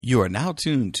You are now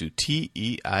tuned to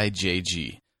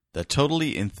TEIJG, the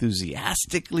Totally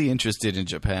Enthusiastically Interested in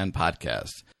Japan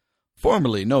podcast,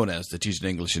 formerly known as the Teaching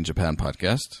English in Japan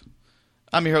podcast.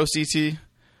 I'm your host, ET.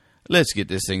 Let's get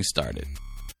this thing started.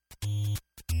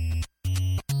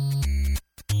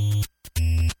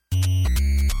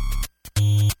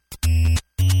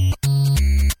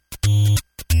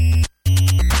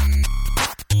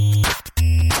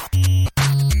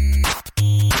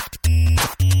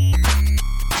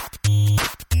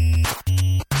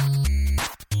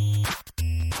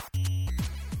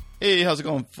 Hey, how's it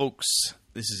going, folks?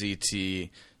 This is ET,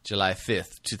 July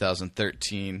 5th,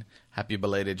 2013. Happy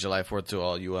belated July 4th to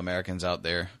all you Americans out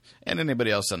there, and anybody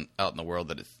else out in the world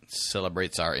that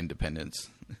celebrates our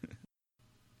independence.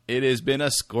 It has been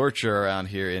a scorcher around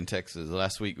here in Texas.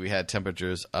 Last week we had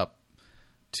temperatures up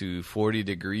to 40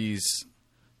 degrees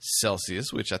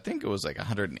Celsius, which I think it was like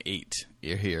 108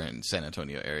 here in San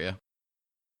Antonio area.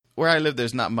 Where I live,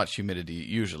 there's not much humidity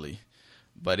usually,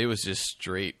 but it was just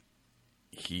straight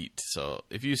heat. So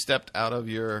if you stepped out of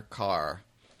your car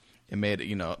and made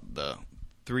the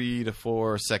 3 to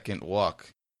 4 second walk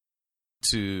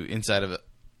to inside of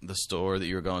the store that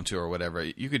you were going to or whatever,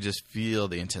 you could just feel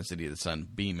the intensity of the sun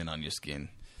beaming on your skin.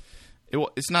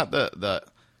 It's not the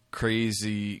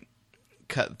crazy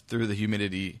cut through the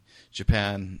humidity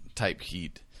Japan type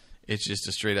heat. It's just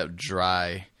a straight up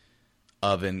dry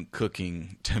oven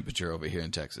cooking temperature over here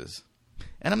in Texas.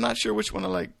 And I'm not sure which one I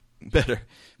like better.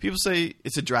 People say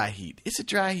it's a dry heat. It's a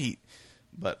dry heat.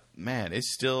 But man,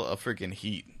 it's still a freaking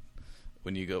heat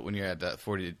when you're at that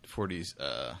 40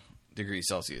 degrees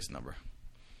Celsius number.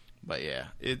 But yeah,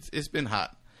 it's been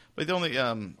hot. But the only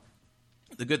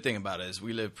the good thing about it is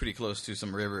we live pretty close to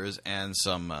some rivers and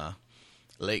some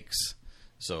lakes.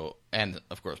 So, and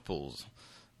of course pools.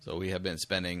 So we have been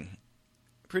spending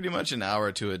pretty much an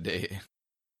hour to a day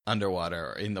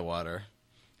underwater or in the water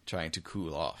trying to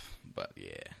cool off. But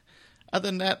yeah. Other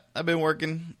than that, I've been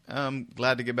working.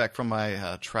 Glad to get back from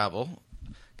my travel.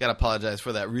 Got to apologize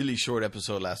for that really short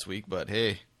episode last week, but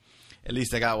hey, at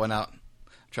least I got one out.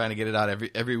 Trying to get it out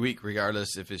every week,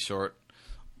 regardless if it's short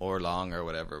or long or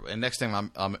whatever. And next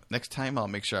time I'll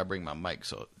make sure I bring my mic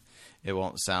so it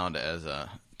won't sound as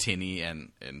tinny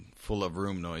and full of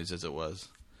room noise as it was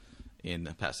in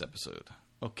the past episode.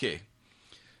 Okay,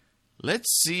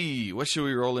 let's see. What should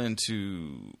we roll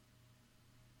into?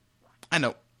 I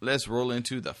know. Let's roll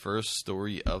into the first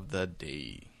story of the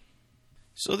day.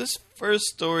 So this first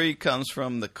story comes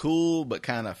from the cool but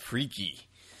kind of freaky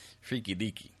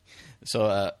deaky.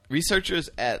 So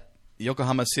researchers at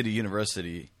Yokohama City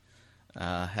University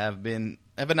have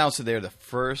announced that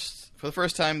for the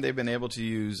first time they've been able to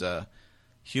use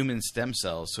human stem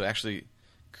cells to actually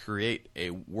create a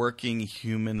working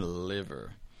human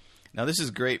liver. Now this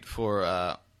is great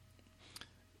for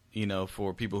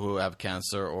for people who have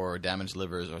cancer or damaged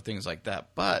livers or things like that.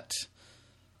 But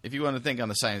if you want to think on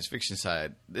the science fiction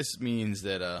side, this means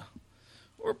that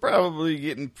we're probably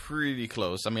getting pretty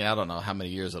close. I mean, I don't know how many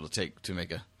years it'll take to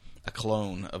make a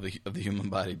clone of the human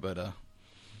body, but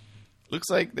looks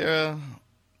like they're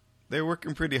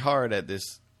working pretty hard at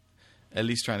this, at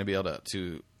least trying to be able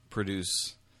to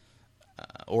produce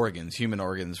human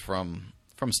organs from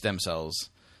stem cells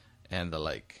and the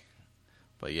like.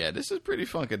 But yeah, this is pretty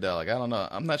funkadelic. I don't know.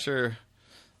 I'm not sure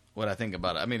what I think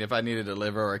about it. I mean, if I needed a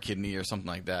liver or a kidney or something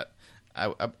like that,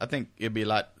 I think it'd be a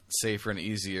lot safer and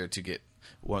easier to get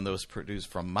one of those produced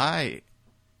from my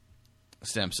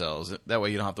stem cells. That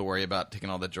way you don't have to worry about taking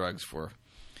all the drugs for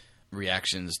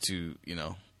reactions to,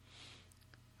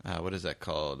 what is that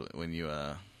called? When you,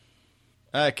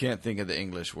 I can't think of the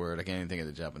English word. I can't even think of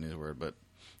the Japanese word. But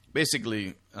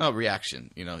basically, reaction.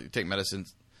 You take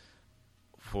medicines.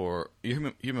 For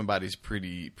your human body's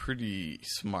pretty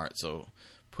smart, so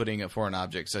putting a foreign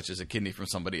object such as a kidney from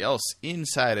somebody else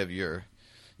inside of your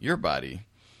body,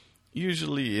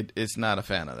 usually it's not a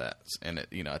fan of that, and it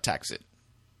attacks it.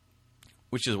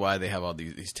 Which is why they have all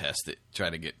these tests that try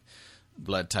to get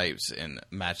blood types and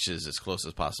matches as close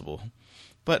as possible.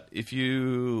 But if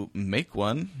you make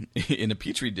one in a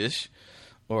petri dish,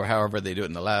 or however they do it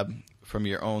in the lab, from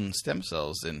your own stem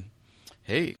cells, then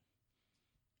hey,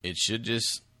 it should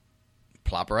just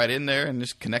plop right in there and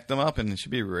just connect them up, and it should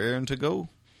be raring to go.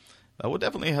 We'll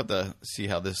definitely have to see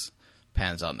how this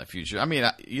pans out in the future. I mean,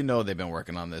 they've been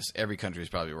working on this. Every country is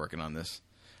probably working on this.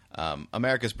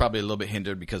 America's probably a little bit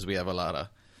hindered because we have a lot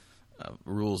of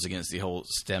rules against the whole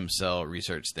stem cell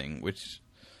research thing, which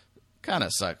kind of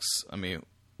sucks. I mean,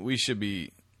 we should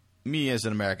be, me as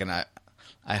an American,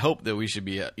 I hope that we should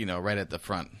be, right at the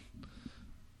front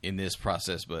in this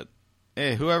process, but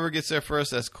hey, whoever gets there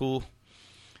first, that's cool.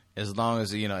 As long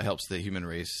as it helps the human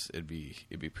race, it'd be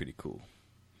pretty cool.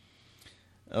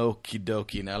 Okie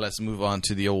dokie. Now let's move on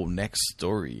to the old next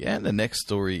story. And the next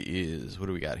story is, what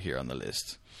do we got here on the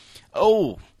list?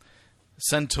 Oh,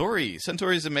 Suntory.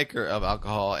 Suntory is a maker of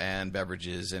alcohol and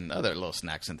beverages and other little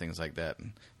snacks and things like that.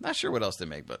 Not sure what else they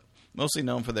make, but mostly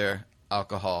known for their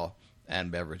alcohol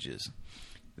and beverages.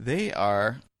 They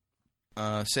are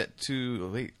set to,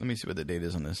 wait, let me see what the date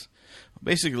is on this.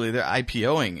 Basically, they're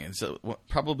IPOing, and so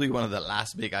probably one of the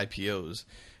last big IPOs.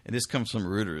 And this comes from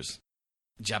Reuters.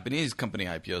 Japanese company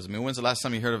IPOs. I mean, when's the last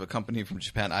time you heard of a company from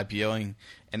Japan IPOing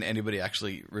and anybody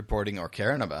actually reporting or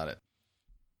caring about it?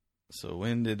 So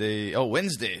when did they... Oh,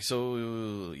 Wednesday.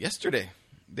 So yesterday.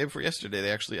 Day before yesterday,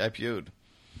 they actually IPO'd,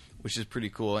 which is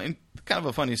pretty cool. And kind of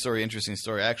a funny story, interesting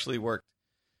story. I actually worked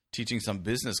teaching some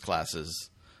business classes,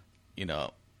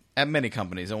 at many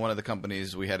companies. And one of the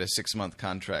companies, we had a 6-month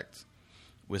contract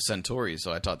with Suntory,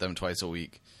 so I taught them twice a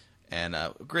week. And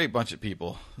a great bunch of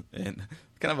people. And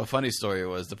kind of a funny story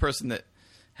was the person that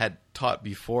had taught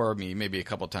before me, maybe a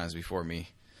couple times before me,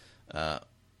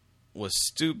 was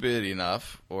stupid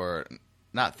enough or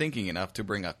not thinking enough to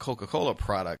bring a Coca-Cola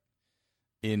product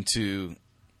into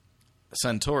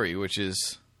Suntory, which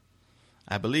is,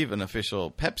 I believe, an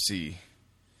official Pepsi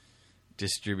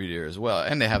distributor as well.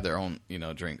 And they have their own,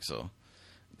 drink. So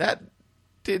that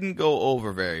didn't go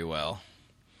over very well.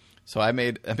 So I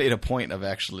made a point of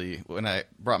actually, when I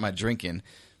brought my drink in,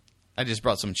 I just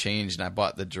brought some change and I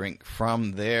bought the drink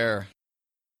from their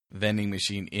vending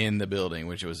machine in the building,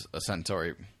 which was a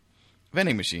Suntory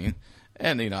vending machine.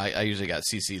 And, I usually got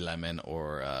CC lemon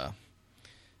or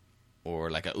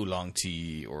like a oolong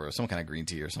tea or some kind of green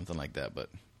tea or something like that,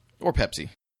 or Pepsi.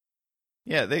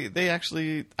 Yeah, they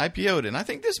actually IPO'd, and I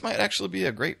think this might actually be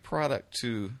a great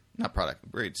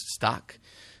great stock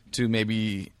to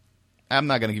maybe, I'm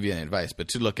not going to give you any advice, but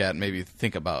to look at, maybe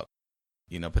think about,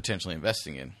 potentially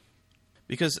investing in.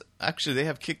 Because actually they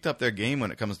have kicked up their game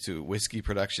when it comes to whiskey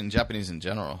production. Japanese in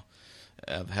general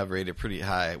have rated pretty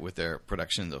high with their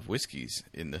production of whiskeys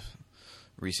in the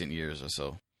recent years or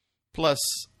so. Plus,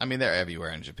 I mean, they're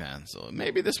everywhere in Japan. So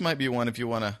maybe this might be one if you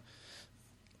want to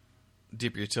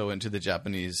dip your toe into the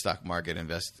Japanese stock market,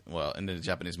 into the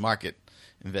Japanese market,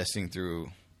 investing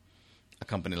through a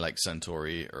company like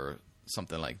Suntory or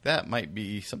something like that might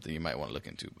be something you might want to look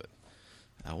into. But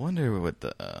I wonder what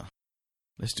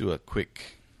let's do a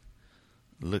quick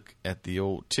look at the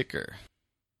old ticker.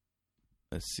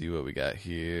 Let's see what we got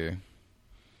here.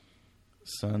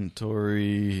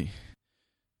 Suntory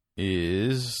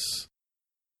looks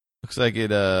like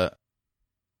it, I'm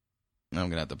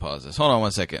going to have to pause this. Hold on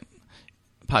one second.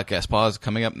 Podcast pause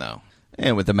coming up now.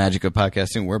 And with the magic of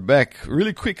podcasting, we're back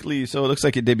really quickly. So it looks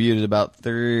like it debuted at about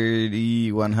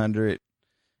 3,100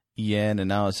 yen, and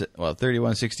now it's at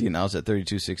 3,160, and now it's at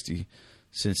 3,260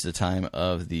 since the time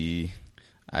of the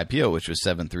IPO, which was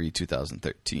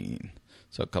 7/3/2013.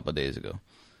 So a couple of days ago.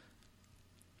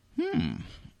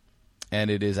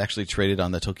 And it is actually traded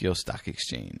on the Tokyo Stock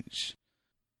Exchange.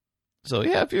 So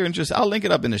yeah, if you're interested, I'll link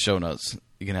it up in the show notes.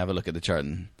 You can have a look at the chart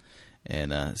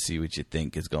and see what you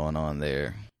think is going on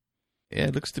there. Yeah,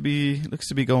 it looks to be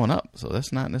going up, so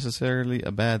that's not necessarily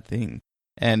a bad thing.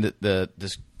 And the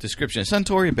description: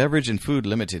 Suntory Beverage and Food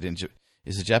Limited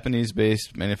is a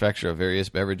Japanese-based manufacturer of various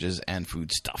beverages and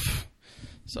food stuff.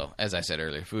 So, as I said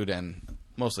earlier, food and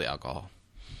mostly alcohol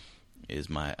is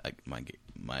my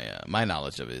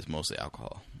knowledge of it is mostly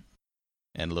alcohol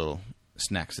and little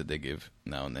snacks that they give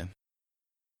now and then.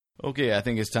 Okay, I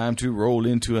think it's time to roll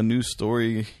into a new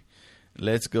story.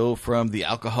 Let's go from the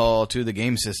alcohol to the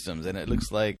game systems, and it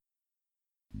looks like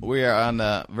we are on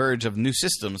the verge of new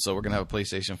systems. So we're gonna have a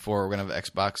PlayStation 4, we're gonna have an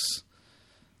Xbox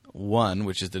One,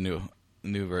 which is the new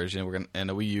version. And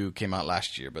the Wii U came out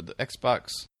last year, but the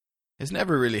Xbox has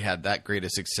never really had that great a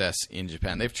success in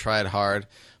Japan. They've tried hard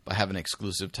by having an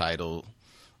exclusive title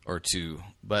or two,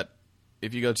 but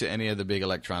if you go to any of the big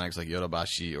electronics like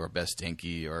Yodobashi or Best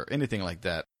Denki or anything like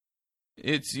that,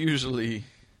 it's usually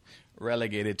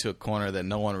relegated to a corner that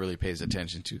no one really pays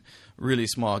attention to. Really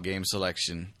small game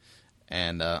selection,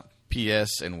 and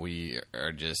PS and Wii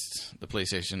are just the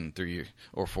PlayStation 3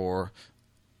 or 4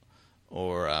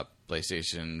 or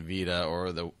PlayStation Vita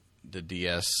or the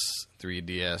DS,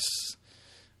 3DS,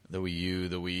 the Wii U,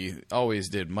 the Wii always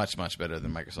did much, much better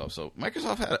than Microsoft. So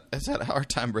Microsoft has had a hard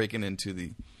time breaking into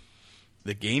the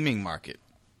gaming market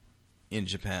in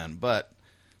Japan.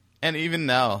 And even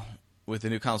now, with the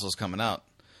new consoles coming out,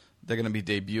 they're going to be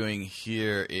debuting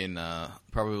here in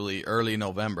probably early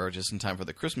November, just in time for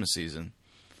the Christmas season.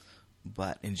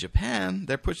 But in Japan,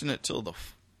 they're pushing it till the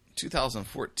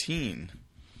 2014.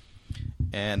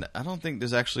 And I don't think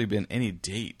there's actually been any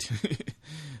date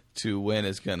to when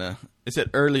it's gonna. It's an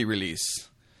early release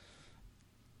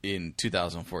in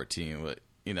 2014, but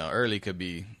early could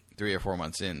be 3 or 4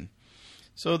 months in.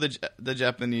 So the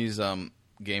Japanese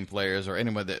game players or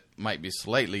anyone that might be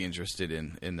slightly interested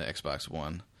in the Xbox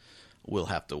One will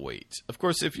have to wait. Of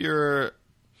course, if you're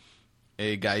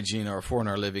a gaijin or a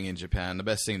foreigner living in Japan, the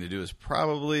best thing to do is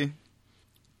probably,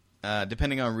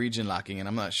 depending on region locking, and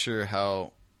I'm not sure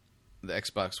how the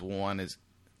Xbox One is,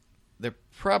 they're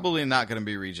probably not going to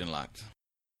be region locked.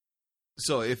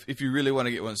 So if you really want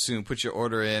to get one soon, put your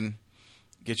order in,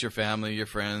 get your family, your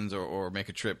friends, or make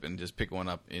a trip and just pick one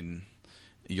up in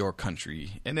your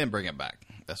country and then bring it back.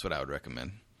 That's what I would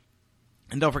recommend.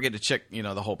 And don't forget to check,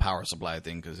 the whole power supply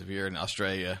thing, because if you're in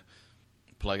Australia,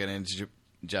 plug it into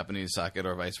Japanese socket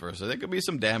or vice versa, there could be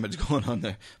some damage going on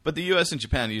there. But the US and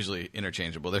Japan are usually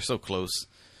interchangeable. They're so close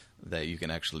that you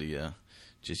can actually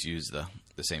just use the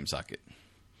same socket.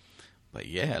 But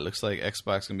yeah, it looks like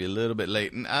Xbox can be a little bit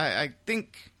late. And I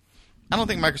don't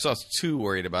think Microsoft's too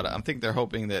worried about it. I think they're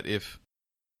hoping that if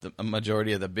a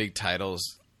majority of the big titles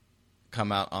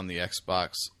come out on the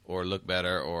Xbox or look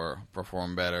better or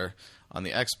perform better on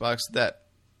the Xbox, that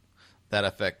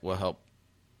effect will help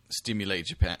stimulate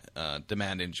Japan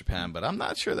demand in Japan. But I'm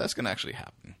not sure that's going to actually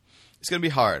happen. It's going to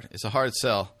be hard. It's a hard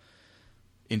sell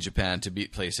in Japan to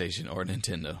beat PlayStation or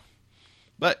Nintendo.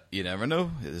 But you never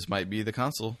know. This might be the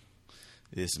console.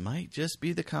 This might just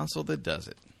be the console that does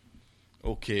it.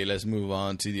 Okay, let's move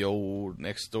on to the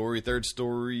next story,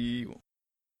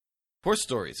 fourth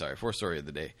story of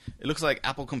the day. It looks like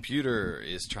Apple Computer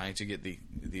is trying to get the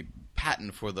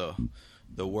patent for the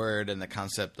word and the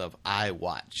concept of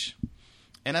iWatch.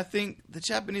 And I think the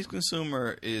Japanese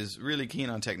consumer is really keen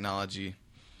on technology.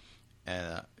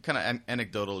 Kind of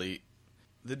anecdotally,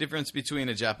 the difference between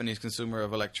a Japanese consumer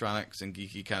of electronics and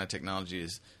geeky kind of technology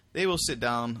is they will sit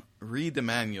down, read the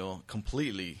manual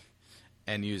completely,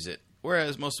 and use it.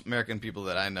 Whereas most American people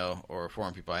that I know, or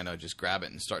foreign people I know, just grab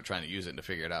it and start trying to use it to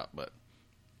figure it out. But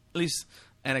at least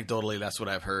anecdotally, that's what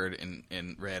I've heard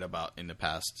and read about in the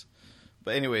past.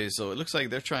 But anyways, so it looks like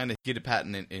they're trying to get a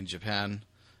patent in Japan.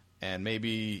 And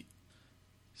maybe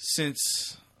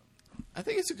since I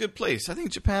think it's a good place. I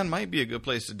think Japan might be a good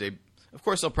place to debut. Of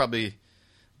course, they'll probably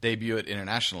debut it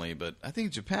internationally, but I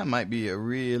think Japan might be a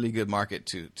really good market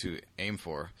to aim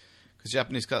for, because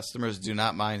Japanese customers do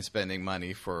not mind spending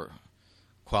money for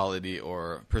quality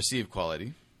or perceived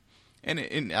quality, and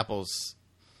in Apple's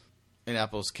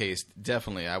case,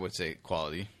 definitely I would say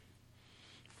quality.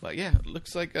 But yeah, it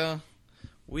looks like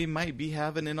we might be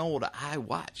having an old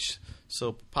iWatch,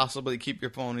 so possibly keep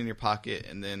your phone in your pocket,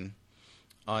 and then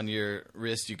on your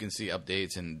wrist you can see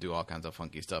updates and do all kinds of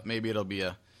funky stuff. Maybe it'll be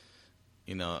a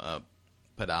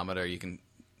pedometer you can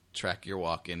track your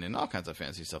walk in and all kinds of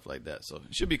fancy stuff like that. So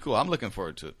it should be cool. I'm looking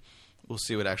forward to it. We'll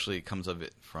see what actually comes of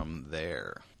it from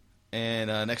there. And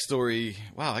next story.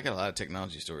 Wow, I got a lot of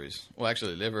technology stories. Well,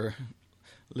 actually,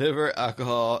 liver,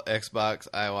 alcohol, Xbox,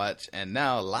 iWatch, and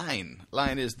now Line.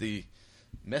 Line is the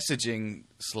messaging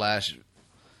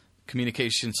 /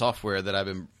 communication software that I've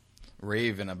been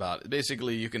raving about.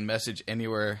 Basically, you can message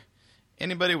anywhere.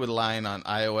 Anybody with Line on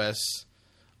iOS,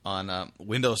 on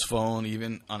Windows Phone,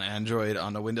 even on Android,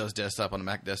 on a Windows desktop, on a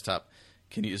Mac desktop,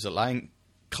 can use a Line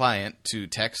client to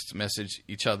text, message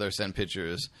each other, send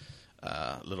pictures,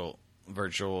 little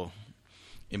virtual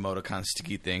emoticon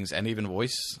sticky things, and even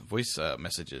voice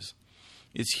messages.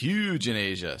 It's huge in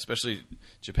Asia, especially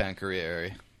Japan, Korea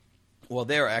area. Well,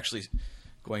 they're actually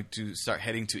going to start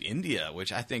heading to India,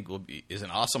 which I think is an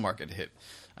awesome market to hit.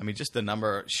 I mean, just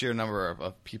the sheer number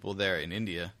of people there in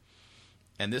India.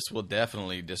 And this will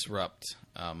definitely disrupt,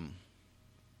 the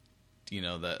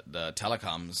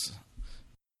telecoms.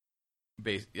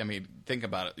 I mean, think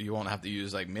about it. You won't have to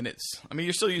use like minutes. I mean,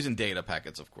 you're still using data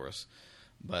packets, of course,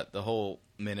 but the whole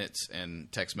minutes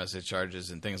and text message charges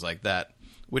and things like that,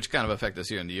 which kind of affect us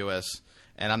here in the U.S.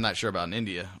 And I'm not sure about in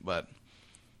India, but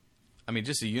I mean,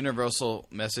 just a universal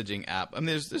messaging app. I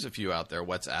mean, there's a few out there.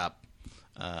 WhatsApp.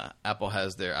 Apple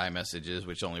has their iMessages,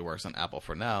 which only works on Apple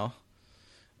for now.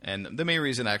 And the main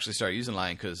reason I actually started using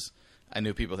Line, because I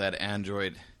knew people that had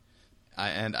Android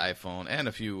and iPhone, and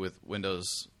a few with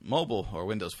Windows Mobile or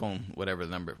Windows Phone, whatever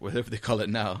they call it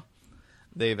now.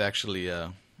 They've actually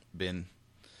been.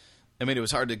 I mean, it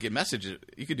was hard to get messages.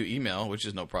 You could do email, which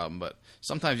is no problem, but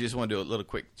sometimes you just want to do a little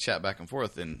quick chat back and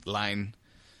forth, and Line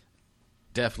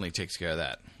definitely takes care of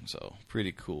that. So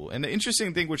pretty cool. And the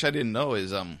interesting thing, which I didn't know,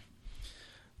 is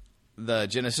the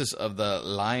genesis of the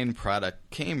Line product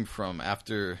came from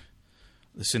after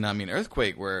the tsunami and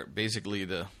earthquake, where basically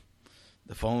the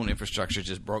phone infrastructure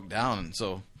just broke down. And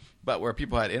so but where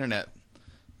people had internet,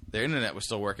 their internet was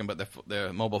still working, but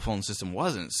their mobile phone system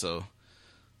wasn't. So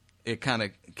it kind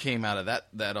of came out of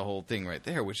that whole thing right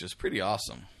there, which is pretty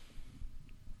awesome.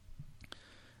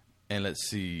 And let's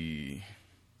see.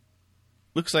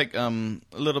 Looks like a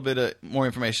little bit of more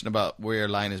information about where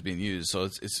Line is being used. So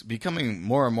it's becoming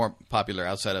more and more popular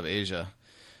outside of Asia,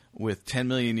 with 10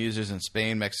 million users in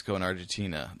Spain, Mexico, and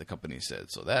Argentina, the company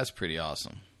said. So that's pretty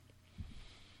awesome.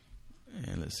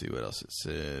 And let's see what else it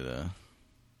said.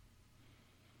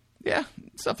 Yeah,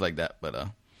 stuff like that.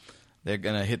 But they're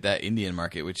going to hit that Indian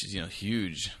market, which is,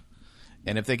 huge.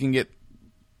 And if they can get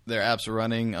their apps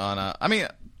running on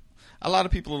a lot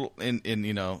of people in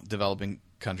developing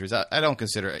countries. I don't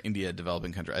consider India a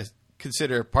developing country. I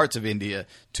consider parts of India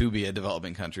to be a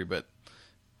developing country, but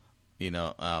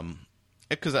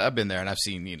because I've been there and I've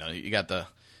seen, you got the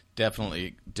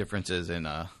definitely differences in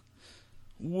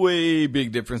way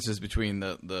big differences between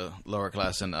the lower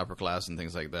class and upper class and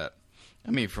things like that.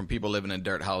 I mean, from people living in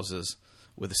dirt houses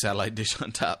with a satellite dish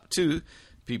on top to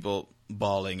people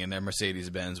balling in their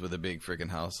Mercedes Benz with a big freaking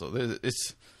house. So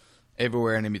it's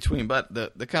everywhere and in between. But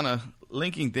the kind of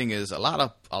linking thing is a lot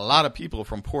of people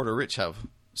from poor to rich have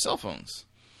cell phones,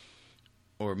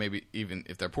 or maybe even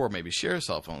if they're poor, maybe share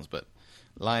cell phones. But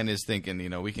Line is thinking,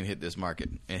 we can hit this market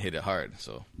and hit it hard.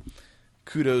 So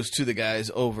kudos to the guys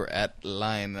over at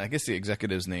Line. I guess the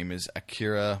executive's name is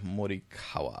Akira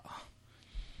Morikawa.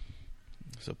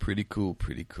 So pretty cool,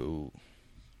 pretty cool.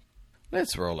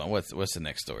 Let's roll on. What's the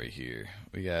next story here?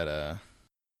 We got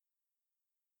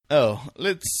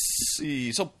let's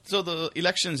see. So the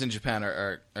elections in Japan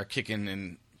are kicking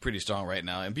in pretty strong right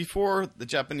now. And before, the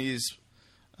Japanese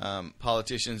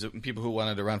politicians and people who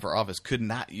wanted to run for office could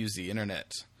not use the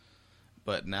internet.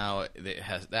 But now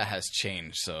that has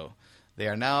changed. So they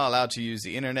are now allowed to use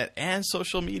the internet and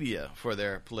social media for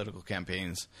their political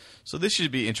campaigns. So this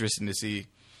should be interesting to see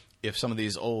if some of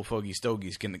these old fogey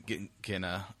stogies can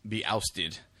be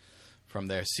ousted from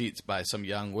their seats by some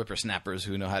young whippersnappers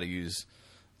who know how to use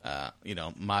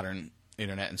modern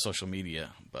internet and social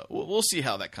media. But we'll see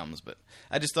how that comes. But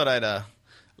I just thought I'd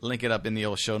link it up in the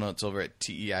old show notes over at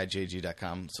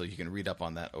teijg.com so you can read up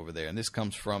on that over there. And this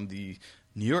comes from the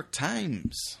New York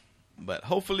Times. But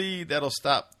hopefully that'll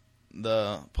stop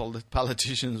the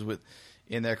politicians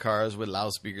in their cars with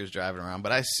loudspeakers driving around.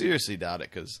 But I seriously doubt it,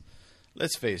 because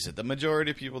let's face it, the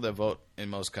majority of people that vote in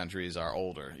most countries are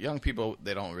older. Young people,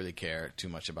 they don't really care too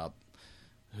much about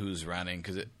who's running,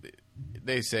 because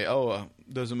they say,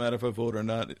 doesn't matter if I vote or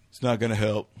not, it's not going to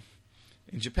help.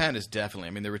 In Japan, it's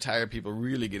definitely, the retired people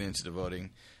really get into the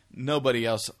voting. Nobody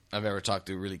else I've ever talked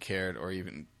to really cared, or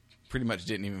even pretty much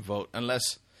didn't even vote,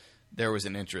 unless there was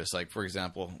an interest. Like, for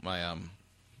example,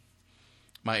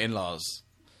 my in-laws,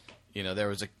 if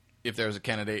there was a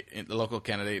candidate, the local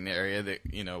candidate in the area that,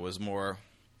 was more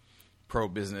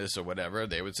pro-business or whatever,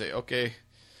 they would say, okay,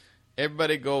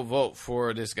 everybody go vote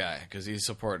for this guy because he's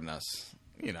supporting us.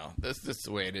 That's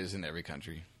the way it is in every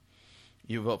country.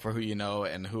 You vote for who you know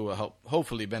and who will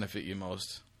hopefully benefit you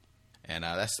most. And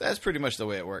that's pretty much the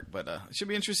way it worked. But it should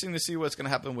be interesting to see what's going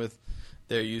to happen with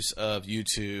their use of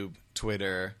YouTube,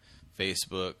 Twitter,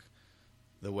 Facebook,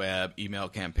 the web, email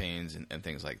campaigns, and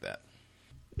things like that.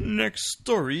 Next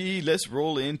story, let's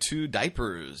roll into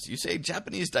diapers. You say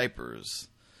Japanese diapers.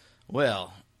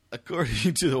 Well,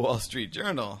 according to the Wall Street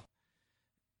Journal,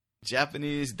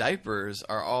 Japanese diapers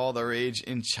are all the rage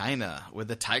in China with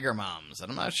the Tiger Moms. And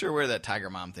I'm not sure where that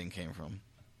Tiger Mom thing came from.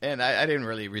 And I didn't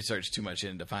really research too much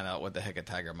in to find out what the heck a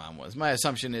Tiger Mom was. My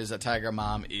assumption is a Tiger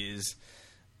Mom is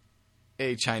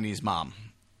a Chinese mom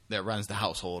that runs the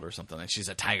household or something. And she's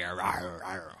a tiger.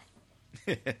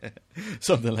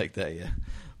 Something like that, yeah.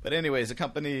 But anyways, a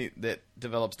company that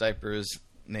develops diapers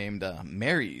named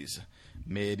Mary's,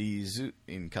 Merizu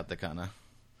in katakana.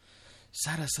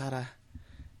 Sara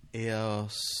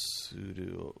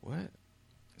Easuru. What?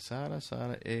 Sara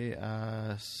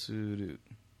Easuru.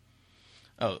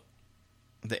 Oh,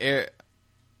 the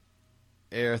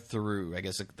air through. I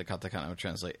guess the katakana would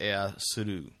translate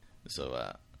Easuru.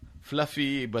 So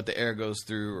fluffy, but the air goes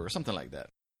through, or something like that.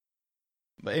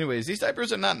 But anyways, these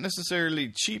diapers are not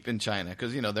necessarily cheap in China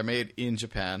because, they're made in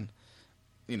Japan,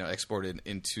 exported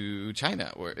into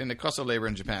China. And the cost of labor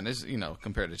in Japan is,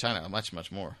 compared to China, much,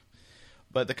 much more.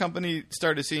 But the company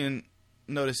started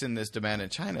noticing this demand in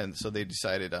China, and so they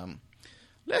decided,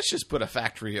 let's just put a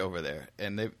factory over there.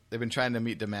 And they've been trying to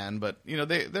meet demand, but,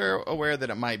 they're aware that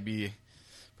it might be,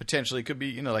 potentially could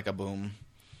be, like a boom,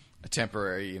 a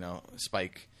temporary,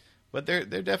 spike. But they're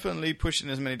definitely pushing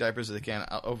as many diapers as they can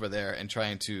over there and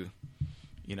trying to,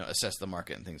 assess the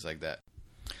market and things like that.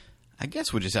 I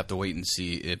guess we'll just have to wait and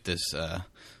see if this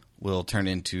will turn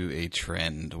into a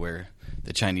trend where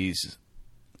the Chinese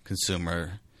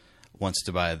consumer wants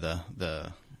to buy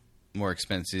the more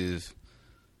expensive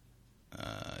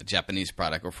Japanese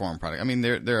product or foreign product. I mean,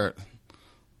 there are,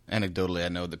 anecdotally, I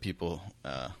know that people,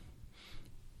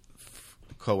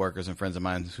 coworkers and friends of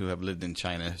mine who have lived in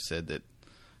China said that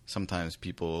sometimes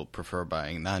people prefer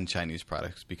buying non-Chinese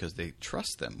products because they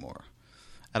trust them more.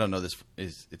 I don't know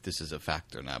if this is a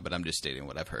fact or not, but I'm just stating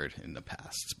what I've heard in the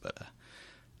past. But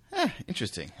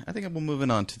interesting. I think we're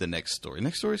moving on to the next story.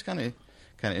 Next story is kind of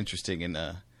interesting. And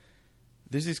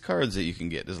there's these cards that you can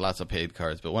get. There's lots of paid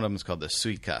cards, but one of them is called the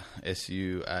Suica,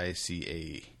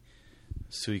 Suica,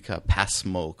 Suica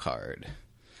Pasmo card.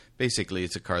 Basically,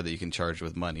 it's a card that you can charge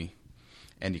with money,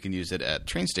 and you can use it at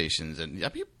train stations, and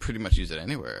you pretty much use it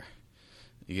anywhere.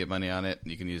 You get money on it.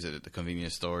 You can use it at the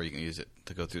convenience store. You can use it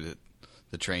to go through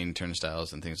the train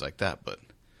turnstiles and things like that. But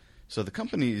so the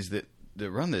companies that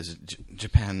run this,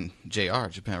 Japan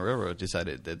Railroad,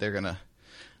 decided that they're going to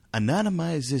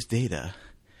anonymize this data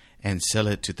and sell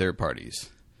it to third parties.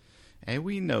 And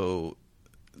we know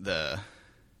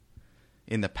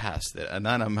in the past that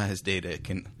anonymized data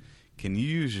can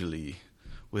usually,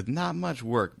 with not much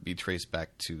work, be traced back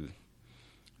to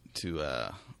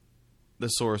the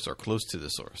source or close to the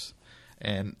source.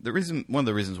 And one of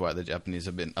the reasons why the Japanese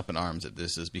have been up in arms at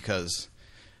this is because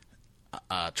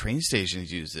train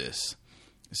stations use this.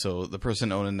 So the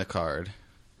person owning the card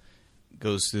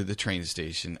goes through the train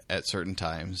station at certain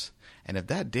times, and if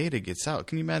that data gets out,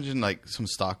 can you imagine like some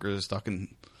stalkers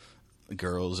stalking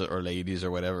girls or ladies or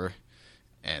whatever,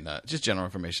 and just general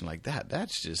information like that?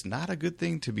 That's just not a good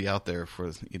thing to be out there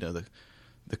for, the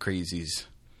crazies.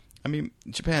 I mean,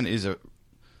 Japan is a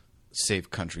safe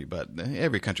country, but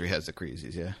every country has the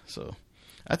crazies, yeah. So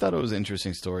I thought it was an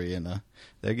interesting story, and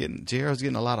JR's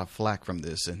getting a lot of flack from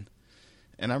this, and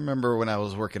I remember when I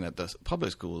was working at the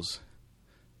public schools,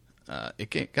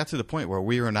 it got to the point where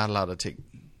we were not allowed to take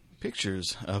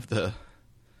pictures of the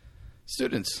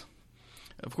students.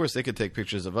 Of course, they could take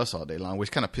pictures of us all day long,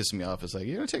 which kind of pissed me off. It's like,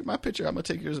 you're going to take my picture, I'm going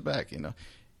to take yours back, And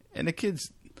the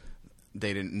kids,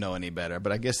 they didn't know any better,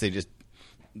 but I guess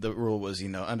the rule was,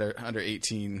 under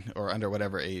 18 or under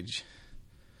whatever age,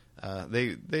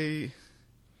 they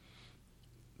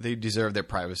deserve their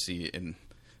privacy, and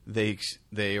they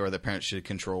or the parents should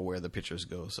control where the pictures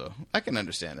go. So I can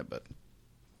understand it, but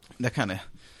that kind of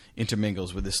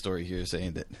intermingles with this story here,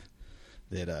 saying that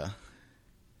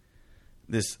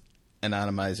this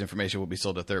anonymized information will be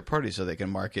sold to third parties so they can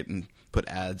market and put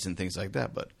ads and things like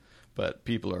that. But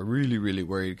people are really, really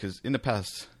worried because in the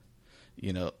past,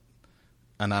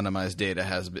 anonymized data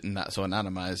has been not so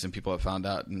anonymized, and people have found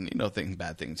out, and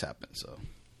bad things happen. So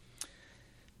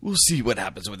we'll see what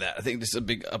happens with that. I think this is a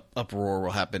big uproar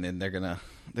will happen, and they're gonna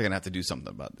have to do something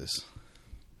about this.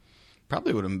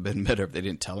 Probably would have been better if they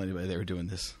didn't tell anybody they were doing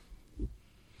this.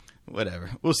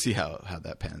 Whatever. We'll see how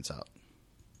that pans out.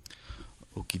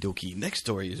 Okie dokie. Next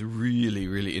story is a really,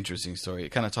 really interesting story.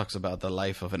 It kind of talks about the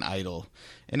life of an idol.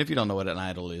 And if you don't know what an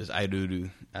idol is, idol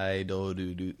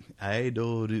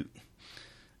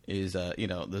is,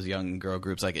 those young girl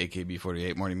groups like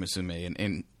AKB48, Morning Musume,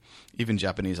 and even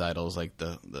Japanese idols like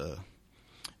the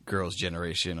Girls'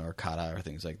 Generation or Kara or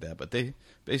things like that. But the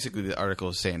article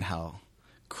is saying how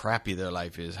crappy their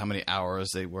life is, how many hours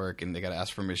they work, and they got to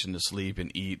ask permission to sleep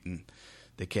and eat, and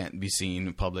they can't be seen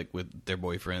in public with their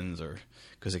boyfriends, or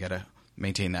because they got to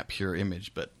maintain that pure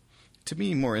image. But to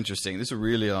me, more interesting, this is a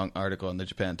really long article in the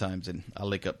Japan Times, and I'll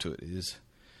link up to it,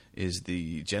 is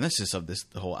the genesis of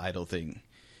the whole idol thing.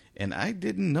 And I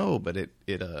didn't know, but it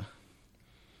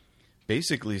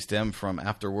basically stemmed from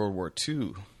after World War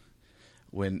II,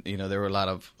 when there were a lot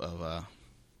of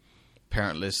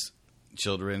parentless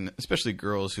children, especially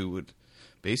girls, who would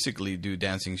basically do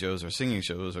dancing shows or singing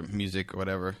shows or music or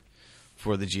whatever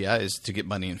for the GIs to get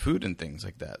money and food and things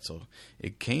like that. So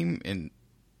it came and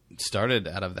started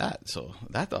out of that. So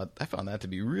I found that to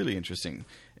be really interesting.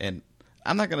 And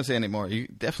I'm not going to say any more. You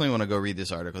definitely want to go read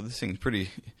this article. This thing's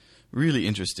really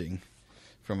interesting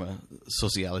from a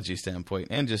sociology standpoint,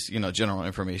 and just, general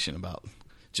information about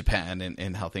Japan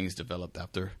and how things developed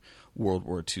after World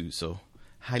War II. So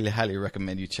highly, highly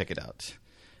recommend you check it out.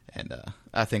 And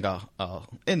I think I'll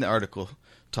end the article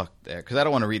talk there, because I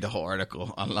don't want to read the whole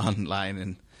article online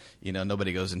and,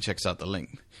 nobody goes and checks out the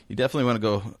link. You definitely want to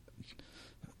go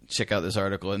check out this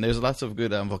article. And there's lots of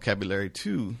good vocabulary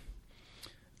too.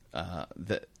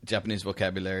 The Japanese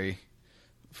vocabulary,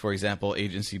 for example,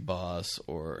 agency boss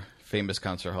or famous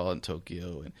concert hall in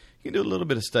Tokyo. And you can do a little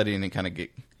bit of studying and kind of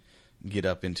get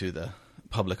up into the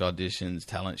public auditions,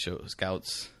 talent show,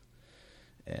 scouts.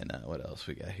 And what else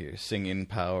we got here? Singing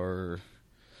power,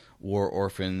 war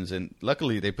orphans, and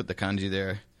luckily they put the kanji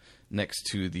there next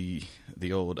to the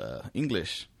old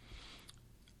English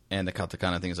and the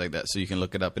katakana, things like that, so you can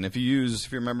look it up. And if you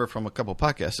remember from a couple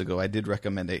podcasts ago, I did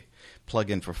recommend a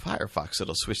plugin for Firefox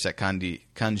that'll switch that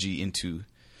kanji into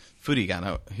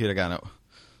hiragana,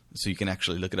 so you can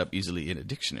actually look it up easily in a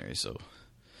dictionary. So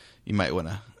you might want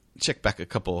to check back a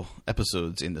couple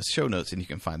episodes in the show notes, and you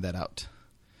can find that out.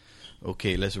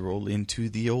 Okay, let's roll into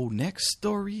the old next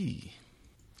story.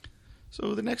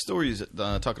 So the next story is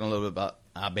talking a little bit about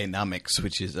Abenomics,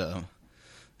 which is, I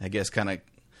guess, kind of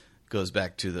goes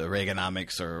back to the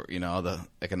Reaganomics, or all the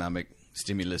economic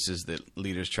stimuluses that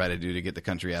leaders try to do to get the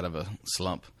country out of a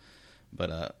slump. But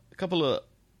a couple of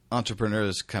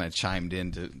entrepreneurs kind of chimed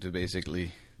in to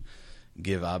basically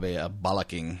give Abe a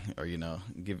bollocking, or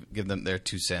give them their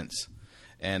 2 cents.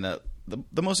 And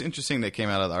the most interesting thing that came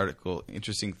out of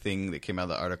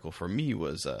the article for me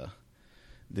was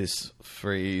this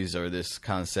phrase, or this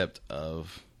concept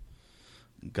of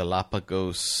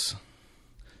Galapagos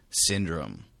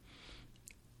syndrome.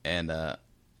 And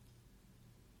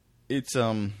it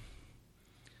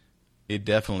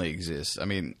definitely exists. I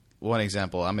mean, one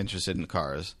example, I'm interested in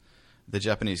cars. The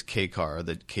Japanese K car,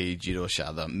 the Kei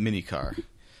Jirosha, the mini car,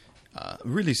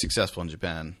 really successful in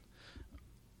Japan.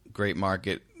 Great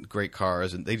market, great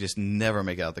cars, and they just never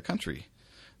make it out of the country.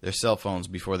 Their cell phones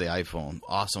before the iPhone,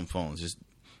 awesome phones, just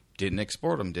didn't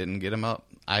export them, didn't get them out.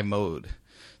 iMode,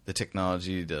 the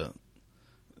technology the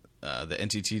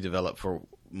NTT developed for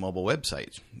mobile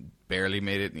websites, barely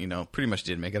made it, pretty much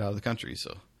didn't make it out of the country.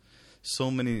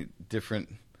 So many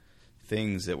different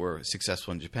things that were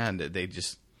successful in Japan that they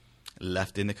just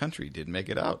left in the country, didn't make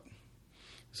it out.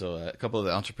 So a couple of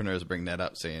the entrepreneurs bring that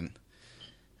up, saying,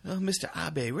 "Oh, Mr.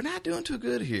 Abe, we're not doing too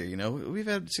good here. We've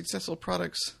had successful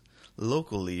products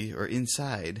locally or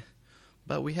inside,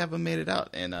 but we haven't made it out."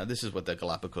 And this is what the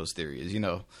Galapagos theory is.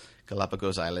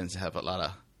 Galapagos Islands have a lot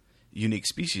of unique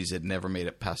species that never made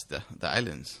it past the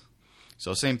islands.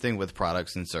 So same thing with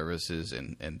products and services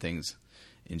and things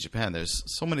in Japan. There's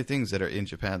so many things that are in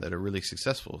Japan that are really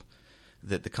successful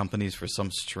that the companies, for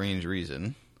some strange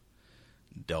reason,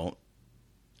 don't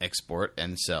export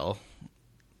and sell,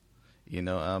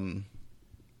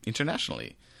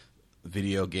 internationally.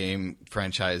 Video game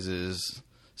franchises,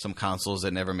 some consoles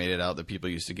that never made it out that people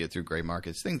used to get through gray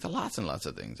markets, lots and lots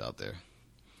of things out there.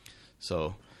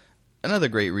 So another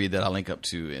great read that I'll link up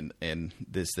to in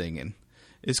this thing, and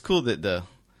it's cool that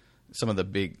some of the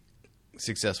big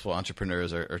successful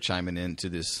entrepreneurs are chiming into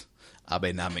this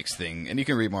Abenomics thing, and you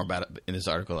can read more about it in this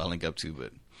article I'll link up to.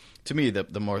 But to me,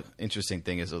 the more interesting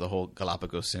thing is the whole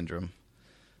Galapagos syndrome.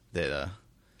 That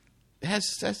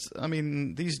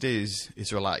these days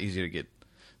it's a lot easier to get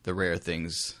the rare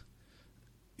things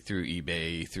through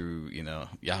eBay, through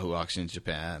Yahoo Auctions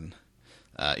Japan,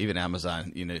 even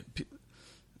Amazon.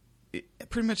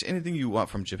 Pretty much anything you want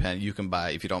from Japan you can buy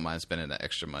if you don't mind spending that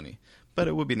extra money. But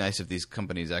it would be nice if these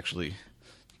companies actually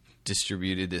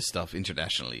distributed this stuff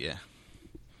internationally. Yeah.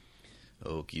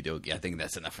 Okie dokie. I think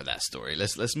that's enough for that story.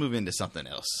 Let's move into something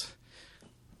else.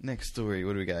 Next story,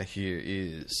 what do we got here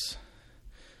is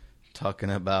talking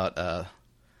about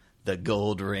the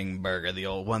Gold Ring Burger, the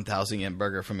old 1,000 yen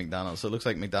burger from McDonald's. So it looks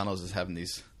like McDonald's is having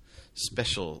these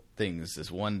special things. This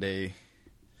one day,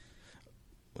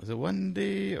 was it one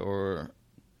day or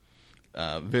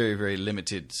very, very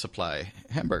limited supply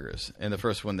hamburgers. And the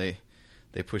first one they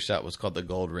pushed out was called the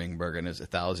Gold Ring Burger, and it's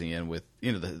 1,000 yen with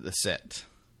the set.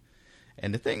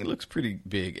 And the thing looks pretty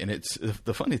big, and it's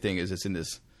the funny thing is it's in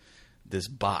this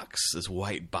box, this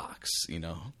white box,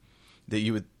 that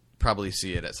you would probably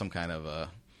see it at some kind of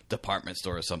a department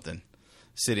store or something,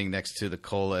 sitting next to the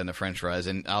cola and the french fries.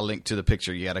 And I'll link to the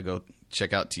picture. You got to go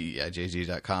check out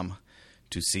teijg.com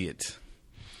to see it.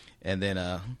 And then,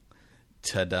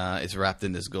 ta-da, it's wrapped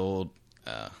in this gold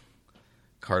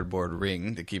cardboard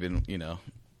ring to keep it,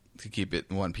 to keep it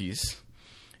in one piece.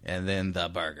 And then the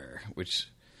burger, which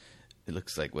it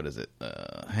looks like, what is it?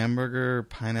 Hamburger,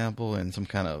 pineapple, and some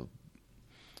kind of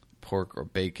pork or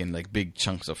bacon, like big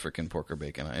chunks of freaking pork or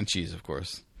bacon, and cheese, of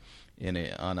course,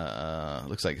 on a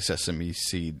looks like a sesame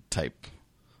seed type,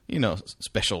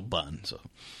 special bun. So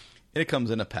it comes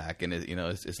in a pack, and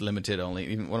it's limited only.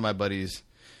 Even one of my buddies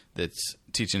that's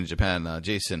teaching in Japan,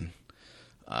 Jason,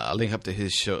 I'll link up to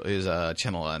his channels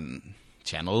on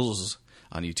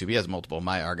YouTube. He has multiple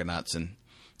My Argonauts, and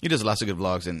he does lots of good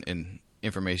vlogs and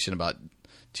information about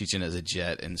teaching as a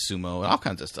jet and sumo and all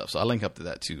kinds of stuff. So I'll link up to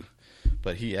that too.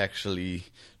 But he actually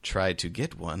tried to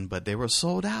get one, but they were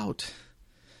sold out.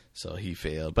 So he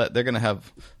failed. But they're going to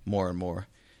have more and more.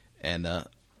 And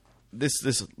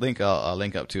this link I'll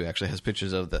link up to actually has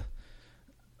pictures of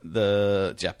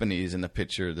the Japanese in the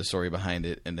picture, the story behind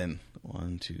it, and then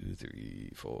 1, 2,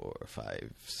 3, 4,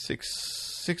 5,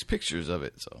 6 pictures of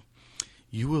it. So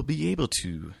you will be able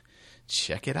to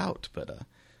check it out. But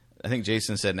I think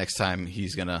Jason said next time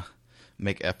he's gonna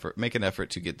make an effort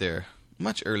to get there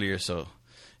much earlier. So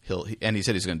he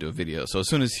said he's gonna do a video. So as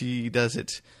soon as he does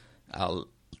it, I'll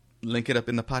link it up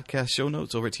in the podcast show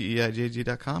notes over at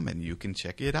teijg.com, and you can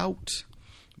check it out.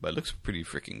 But it looks pretty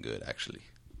freaking good, actually.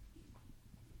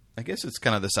 I guess it's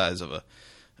kind of the size of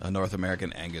a North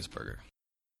American Angus burger.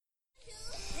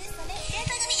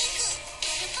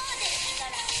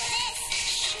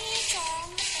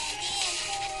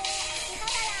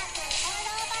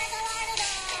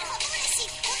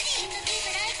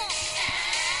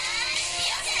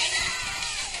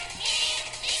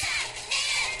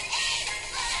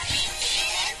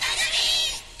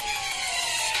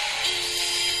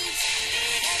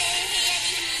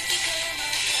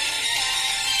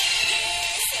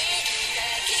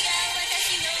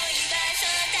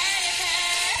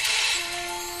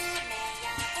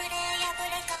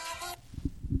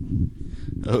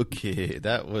 Okay,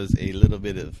 that was a little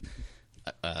bit of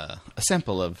a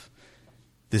sample of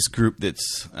this group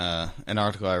that's an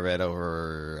article I read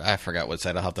over, I forgot what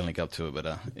site, I'll have to link up to it,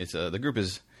 but it's the group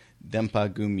is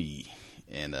Denpa-gumi.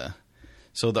 And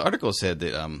so the article said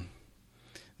that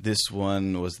this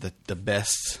one was the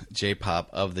best J-pop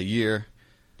of the year,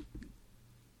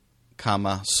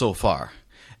 so far.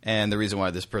 And the reason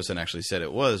why this person actually said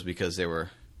it was because they were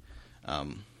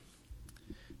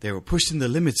pushing the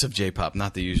limits of J-pop,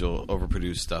 not the usual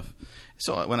overproduced stuff.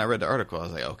 So when I read the article, I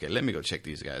was like, okay, let me go check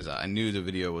these guys out. I knew the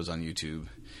video was on YouTube.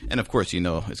 And of course, it's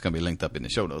going to be linked up in the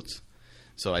show notes.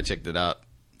 So I checked it out,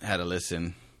 had a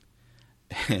listen,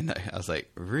 and I was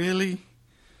like, really?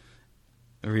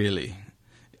 Really?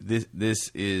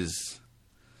 This is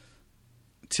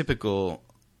typical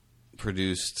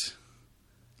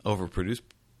overproduced.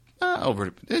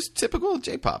 It's typical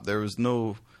J-pop. There was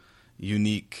no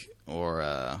unique or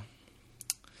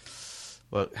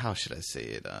how should I say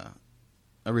it?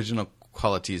 Original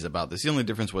qualities about this. The only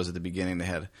difference was at the beginning they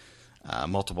had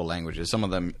multiple languages. Some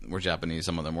of them were Japanese,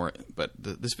 some of them weren't. But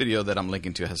this video that I'm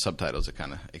linking to has subtitles that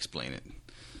kind of explain it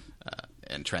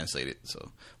and translate it.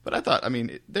 So, but I thought,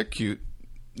 they're cute.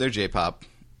 They're J-pop.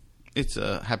 It's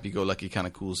a happy-go-lucky kind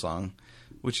of cool song,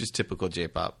 which is typical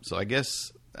J-pop. So I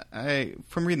guess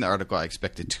from reading the article, I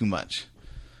expected too much,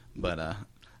 but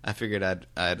I figured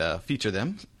I'd feature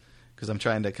them because I'm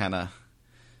trying to kind of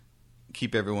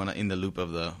keep everyone in the loop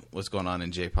of what's going on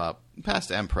in J-pop,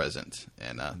 past and present.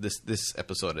 And this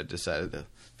episode, I decided to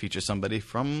feature somebody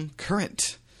from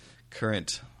current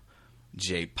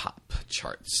J-pop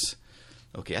charts.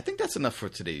 Okay, I think that's enough for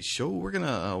today's show. We're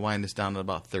gonna wind this down in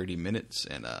about 30 minutes,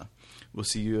 and we'll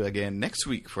see you again next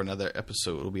week for another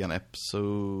episode. We'll be on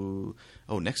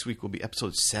next week will be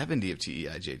episode 70 of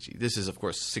TEIJG. This is, of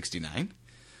course, 69.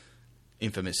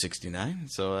 Infamous 69.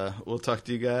 So we'll talk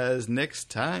to you guys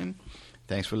next time.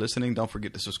 Thanks for listening. Don't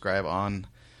forget to subscribe on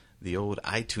the old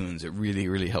iTunes. It really,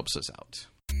 really helps us out.